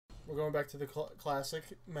We're going back to the classic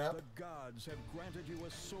map. The gods have granted you a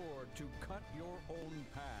sword to cut your own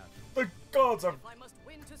path. The gods are. I must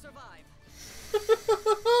win to survive.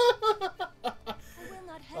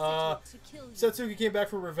 Satsuki came back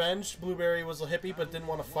for revenge. Blueberry was a hippie but didn't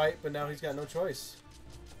want to fight, but now he's got no choice.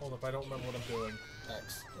 Hold up, I don't remember what I'm doing.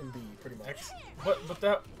 X and B, pretty much. X, but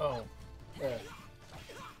that, oh. Yeah.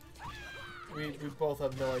 We both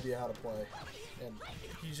have no idea how to play. And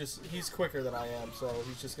he's quicker than I am, so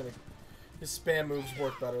he's just gonna, his spam moves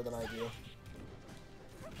work better than I do.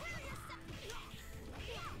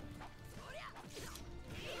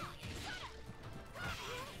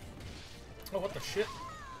 Oh, what the shit?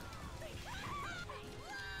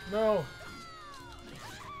 No.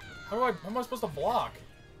 How am I supposed to block?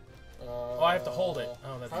 Oh, I have to hold it.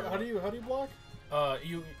 Oh, that's how do you block?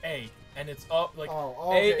 You A, and it's up like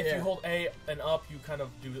okay, A. If you hold A and up, you kind of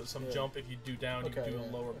do some jump. If you do down, you do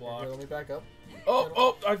a lower block. Here, let me back up.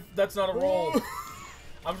 Oh, that's not a roll.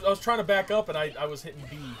 I was trying to back up, and I was hitting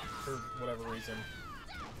B for whatever reason.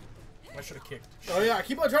 I should have kicked. Oh yeah, I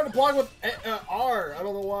keep on trying to block with R. I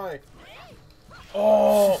don't know why.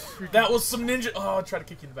 Oh, that was some ninja. Oh, I tried to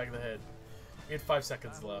kick you in the back of the head. You had 5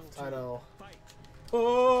 seconds left. I know.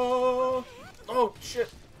 Oh, shit.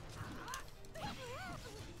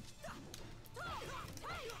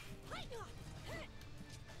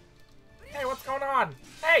 Hey, what's going on?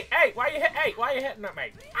 Hey, why you hitting at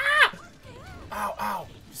me? Ah! Ow, ow.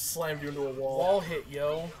 Slammed you into a wall. Wall hit,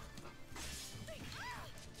 yo.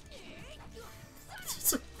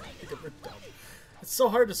 It's so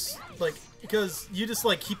hard to, like, because you just,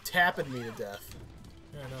 like, keep tapping me to death.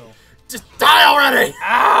 Yeah, I know. Just die already!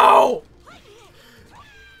 Ow!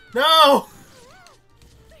 No!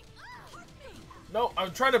 No,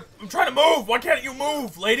 I'm trying to move! Why can't you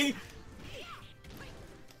move, lady?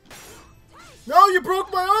 No, you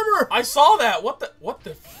broke my armor! I saw that! What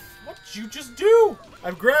did you just do?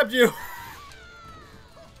 I've grabbed you.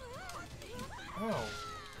 Oh.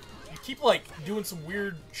 You keep, like, doing some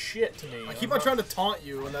weird shit to me. I keep on trying to taunt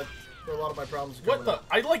you, and that's where a lot of my problems are What coming the? up.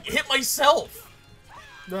 I, like, hit myself!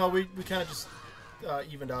 No, we kind of just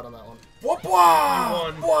evened out on that one. Wah, wah, You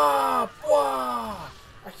won. wah, wah.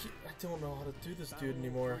 I don't know how to do this dude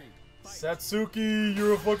anymore. Satsuki,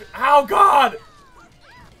 you're a fucking... Ow, God!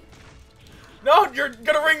 No, you're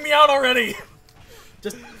gonna ring me out already!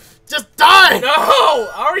 Just die!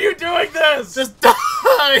 No! How are you doing this? Just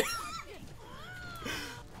die!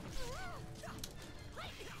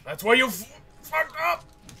 That's why you fucked up!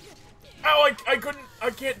 Ow, I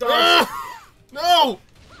can't die. No!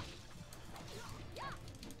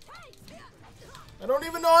 I don't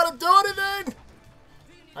even know how to do anything!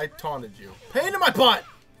 I taunted you. Pain in my butt!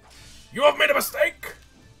 You have made a mistake!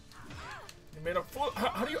 You made a fool.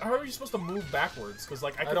 How are you supposed to move backwards? Because,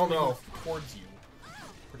 like, I don't know. move towards you.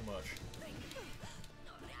 Pretty much.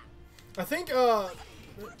 I think,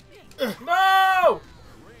 No!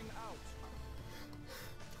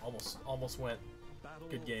 Almost went.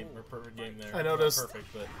 Good game, or perfect game there. I noticed. Not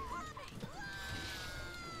perfect, but...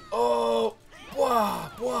 Oh! Blah,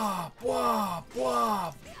 blah, blah,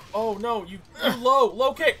 blah. Oh, no, you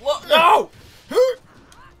low kick, no!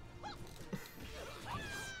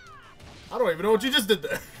 I don't even know what you just did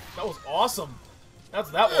there. That was awesome.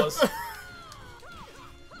 That was.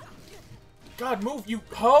 God, move, you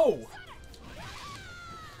hoe!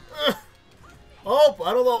 Oh,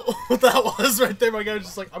 I don't know what that was right there. My guy was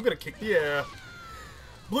just like, I'm gonna kick the air.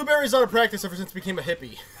 Blueberry's out of practice ever since he became a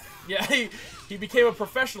hippie. Yeah, he became a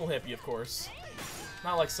professional hippie, of course.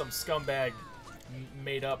 Not like some scumbag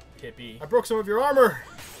made-up hippie. I broke some of your armor.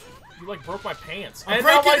 You, like, broke my pants. I'm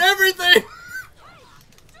breaking everything!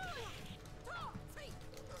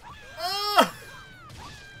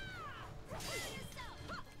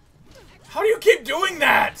 How do you keep doing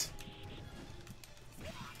that?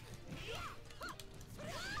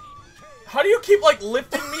 How do you keep, like,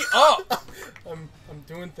 lifting me up? I'm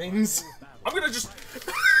doing things. I'm gonna just...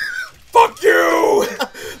 Fuck you!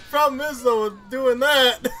 Problem is, though, with doing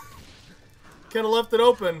that, kind of left it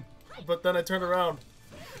open, but then I turned around.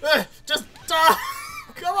 Just die!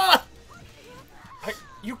 Come on!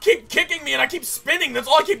 You keep kicking me and I keep spinning. That's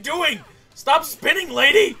all I keep doing. Stop spinning,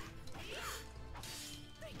 lady!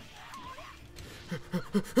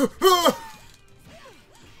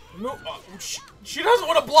 No, she doesn't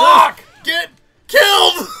want to block! Just get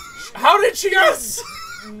killed! How did she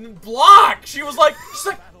block? She's like,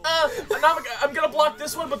 I'm gonna block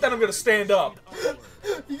this one, but then I'm gonna stand up.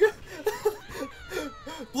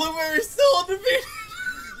 Blueberry's still undefeated!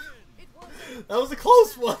 That was a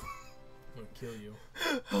close one. I'm gonna kill you.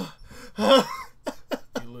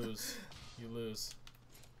 You lose. You lose.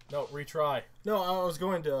 No, retry. No, I was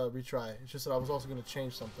going to retry. It's just that I was also going to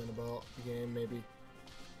change something about the game, maybe.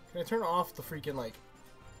 Can I turn off the freaking, like...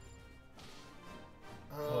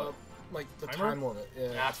 like, the timer? time limit?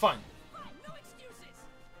 Yeah. Nah, it's fine.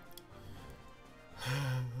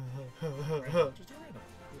 Just do random.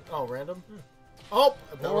 Oh, random? Oh,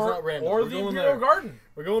 that was not random. Or We're the going Imperial there. Garden.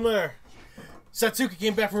 We're going there. Satsuki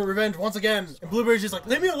came back from revenge once again, and Blueberry's just like,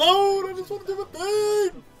 leave me alone! I just want to do my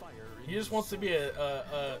thing! He just wants to be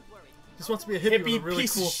a Just wants to be a hippie with a hippie really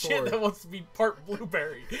piece cool of shit sword. that wants to be part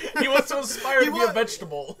blueberry. He wants to aspire to be a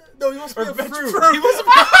vegetable. No, he wants to be Or a fruit. fruit. He wants to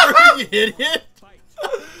be a fruit, you idiot!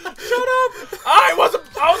 Shut up! I wasn't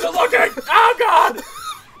looking! Oh god!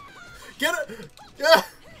 Get it! Yeah!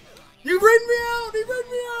 You read me out! He read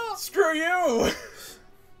me out! Screw you!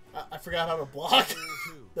 I forgot how to block.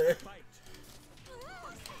 There.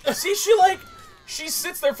 See, she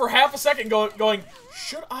sits there for half a second going,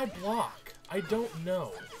 should I block? I don't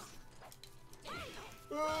know.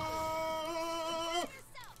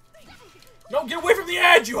 No, get away from the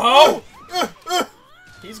edge, you hoe!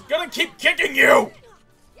 He's gonna keep kicking you!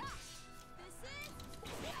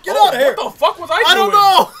 Get out of here! What the fuck was I doing? I don't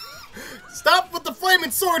know! Stop with the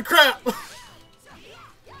flaming sword crap!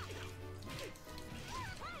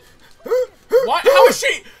 What? How is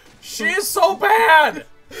she? She is so bad!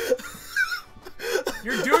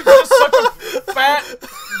 Your dude's just such a fat,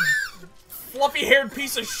 fluffy-haired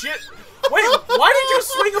piece of shit. Wait, why did you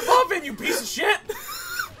swing above him, you piece of shit?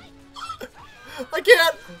 I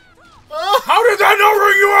can't! How did that not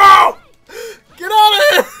ring you out? Get out of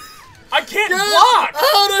here! I can't Get block!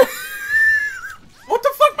 out of What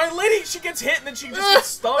the fuck? My lady, she gets hit and then she just gets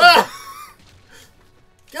stunned.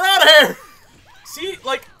 Get out of here! See,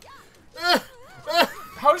 like,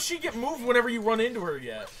 how does she get moved whenever you run into her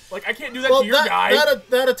yet? Like, I can't do that to your guy.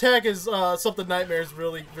 That attack is something Nightmare's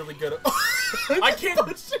really good at. I can't.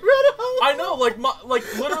 I know, like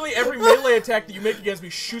literally every melee attack that you make against me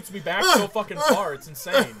shoots me back so fucking far. It's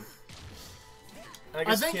insane.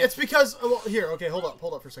 I think it's because. Well, here, okay, hold up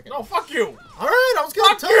for a second. No, fuck you. All right, I was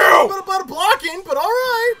gonna tell you a bit about blocking, but all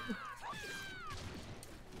right.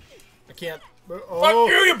 I can't. Oh. Fuck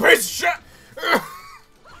you, you piece of shit.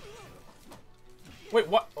 Wait,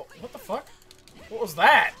 what? Oh, what the fuck? What was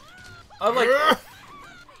that?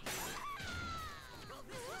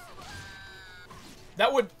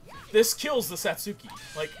 That would. This kills the Satsuki.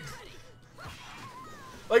 Like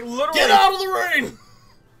literally. Get out of the rain!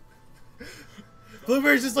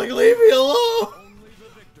 Blueberry's just like, leave me alone!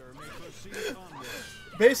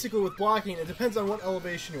 Basically, with blocking, it depends on what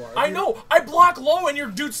elevation you are. I know! I block low and your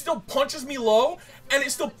dude still punches me low and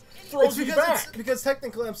it still throws me back. Because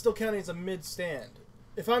technically I'm still counting as a mid-stand.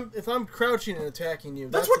 If I'm crouching and attacking you,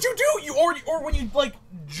 that's what you do! Or when you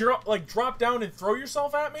drop down and throw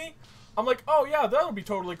yourself at me, I'm like, oh yeah, that'll be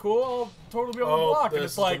totally cool. I'll totally be able to block. And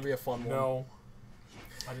it's like, gonna be a fun one. No.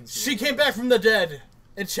 I didn't see she came back from the dead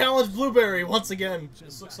and challenged Blueberry once again.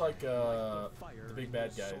 This looks like the big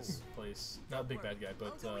bad guy's place. Not big bad guy,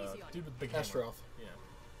 but dude with the big hammer. Astroth.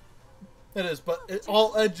 Yeah. It is, but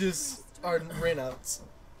all edges are rainouts.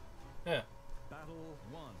 Yeah. Battle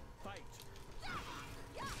 1. Fight.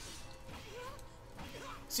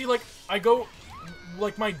 See, like, I go,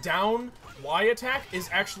 like, my down Y attack is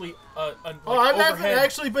actually I've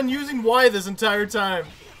actually been using Y this entire time.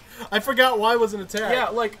 I forgot Y was an attack. Yeah,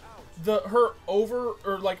 like, her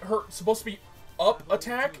supposed to be up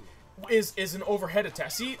attack is an overhead attack.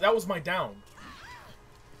 See, that was my down.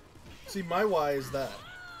 See, my Y is that.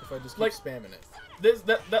 If I just keep spamming it.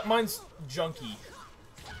 That mine's junky.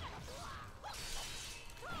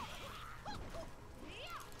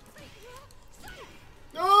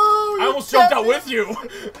 No! I almost jumped out with you.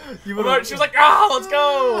 She was like, let's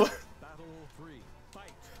go. Battle 3.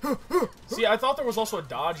 Fight. See, I thought there was also a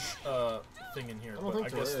dodge thing in here, I but I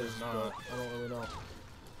guess there there's is, not. but I don't really know.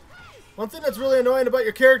 One thing that's really annoying about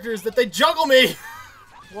your character is that they juggle me!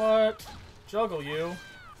 What? Juggle you?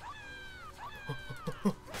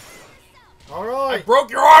 Alright. I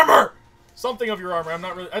broke your armor! Something of your armor. I'm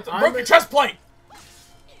not really. I broke your chest plate!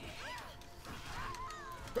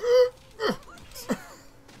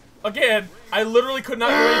 Again, I literally could not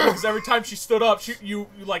do anything because every time she stood up, you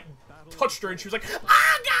like touched her and she was like,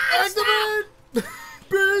 "Ah, God, Activate!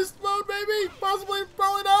 Beast mode, baby! Possibly,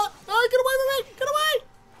 probably not! Ah, get away from me! Get away!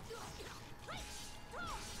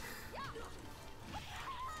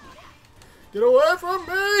 Get away from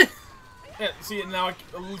me! Yeah, see, now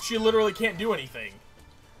she literally can't do anything.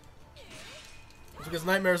 It's because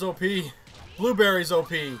Nightmare's OP. Blueberry's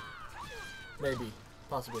OP. Maybe.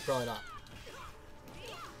 Possibly. Probably not.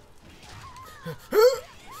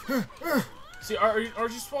 See, are you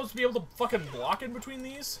supposed to be able to fucking block in between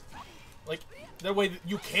these? Like, that way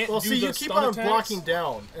you can't do the see, you keep on attacks? blocking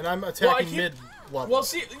down, and I'm attacking mid-level. Well,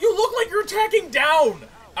 see, you look like you're attacking down!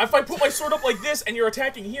 If I put my sword up like this and you're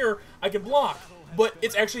attacking here, I can block. But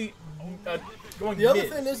it's actually going The other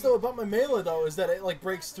mid. thing is, though, about my melee, though, is that it, like,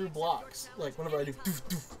 breaks through blocks. Like, whenever I do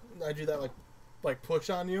I do that, like push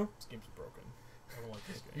on you. This game's broken. I don't like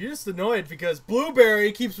this game. You're just annoyed because BLOO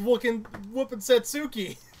BERRY keeps whooping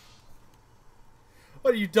Satsuki.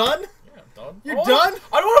 What, are you done? Yeah, I'm done. You're done?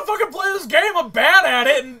 I don't want to fucking play this game. I'm bad at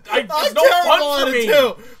it, and it's I'm no terrible fun at for me. it,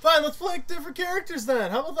 too. Fine, let's play different characters, then.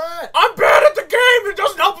 How about that? I'm bad at the game. It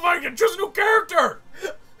doesn't help if I can choose a new character.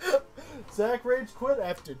 Zach Rage quit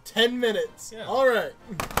after 10 minutes. Yeah. Alright.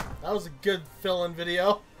 That was a good fill-in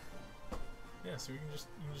video. Yeah, so you can just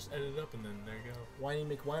edit it up, and then there you go. Whiny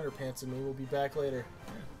McWhiner Pants and me will be back later.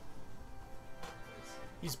 Yeah.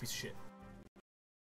 He's a piece of shit.